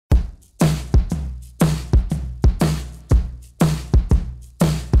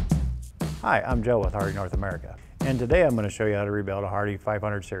Hi, I'm Joe with HARDI North America, and today I'm going to show you how to rebuild a HARDI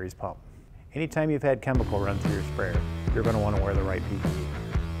 500 series pump. Anytime you've had chemical run through your sprayer, you're going to want to wear the right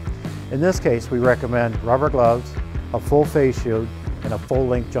PPE. In this case, we recommend rubber gloves, a full face shield, and a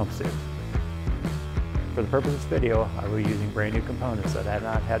full-length jumpsuit. For the purpose of this video, I will be using brand new components that have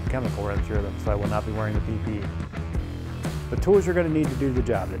not had chemical run through them, so I will not be wearing the PPE. The tools you're going to need to do the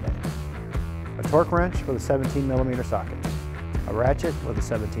job today: a torque wrench with a 17mm socket, a ratchet with a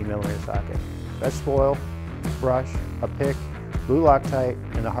 17mm socket, vegetable oil, brush, a pick, blue Loctite,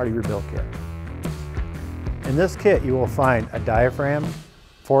 and the HARDI Rebuild Kit. In this kit you will find a diaphragm,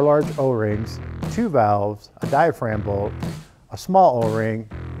 4 large O-rings, 2 valves, a diaphragm bolt, a small O-ring,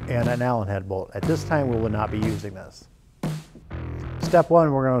 and an Allen head bolt. At this time we will not be using this. Step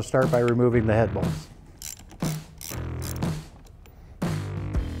 1, we're going to start by removing the head bolts.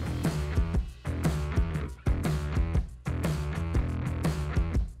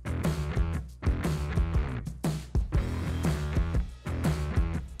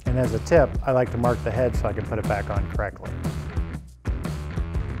 And as a tip, I like to mark the head so I can put it back on correctly.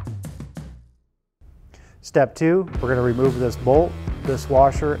 Step 2, we're going to remove this bolt, this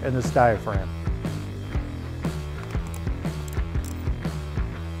washer, and this diaphragm.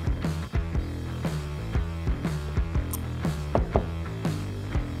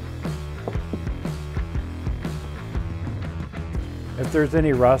 If there's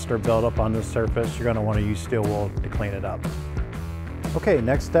any rust or buildup on this surface, you're going to want to use steel wool to clean it up. Okay,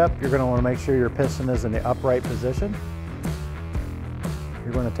 next step, you're going to want to make sure your piston is in the upright position.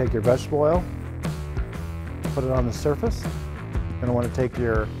 You're going to take your vegetable oil, put it on the surface. You're going to want to take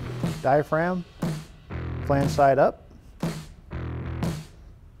your diaphragm, flange side up. You're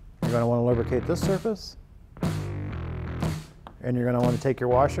going to want to lubricate this surface. And you're going to want to take your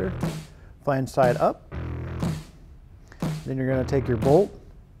washer, flange side up. Then you're going to take your bolt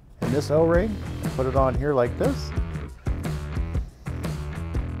and this O-ring, put it on here like this.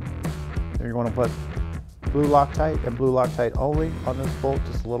 Then you're going to put blue Loctite and blue Loctite only on this bolt,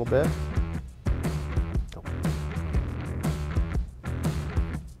 just a little bit.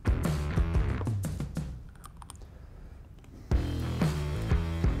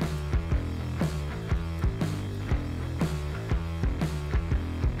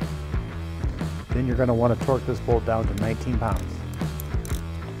 Then you're going to want to torque this bolt down to 19 pounds.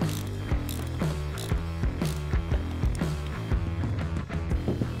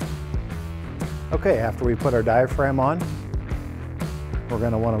 Okay, after we put our diaphragm on, we're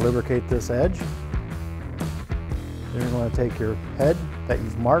going to want to lubricate this edge. Then you're going to take your head that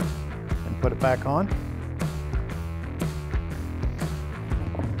you've marked and put it back on.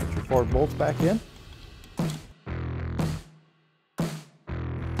 Put your 4 bolts back in.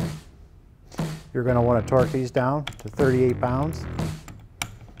 You're going to want to torque these down to 38 pounds.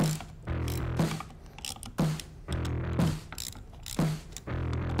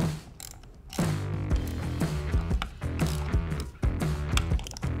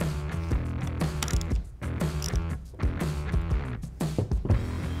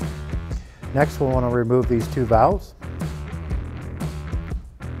 Next, we'll want to remove these 2 valves.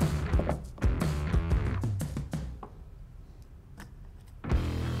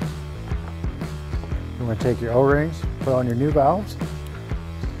 You're going to take your O-rings, put on your new valves.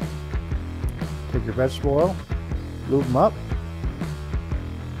 Take your vegetable oil, lube them up.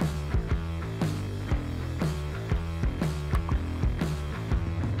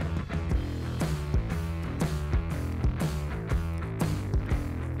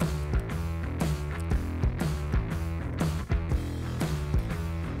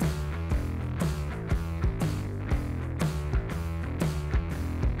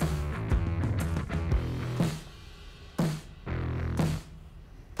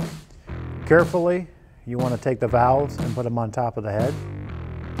 Carefully, you want to take the valves and put them on top of the head.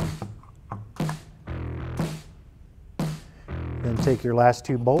 Then take your last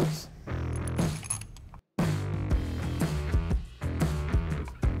 2 bolts.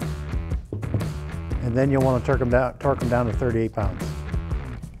 And then you'll want to torque them down to 38 pounds.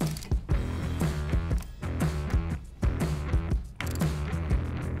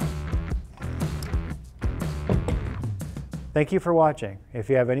 Thank you for watching. If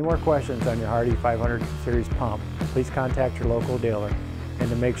you have any more questions on your HARDI 500 series pump, please contact your local dealer, and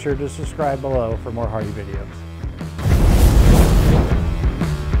to make sure to subscribe below for more HARDI videos.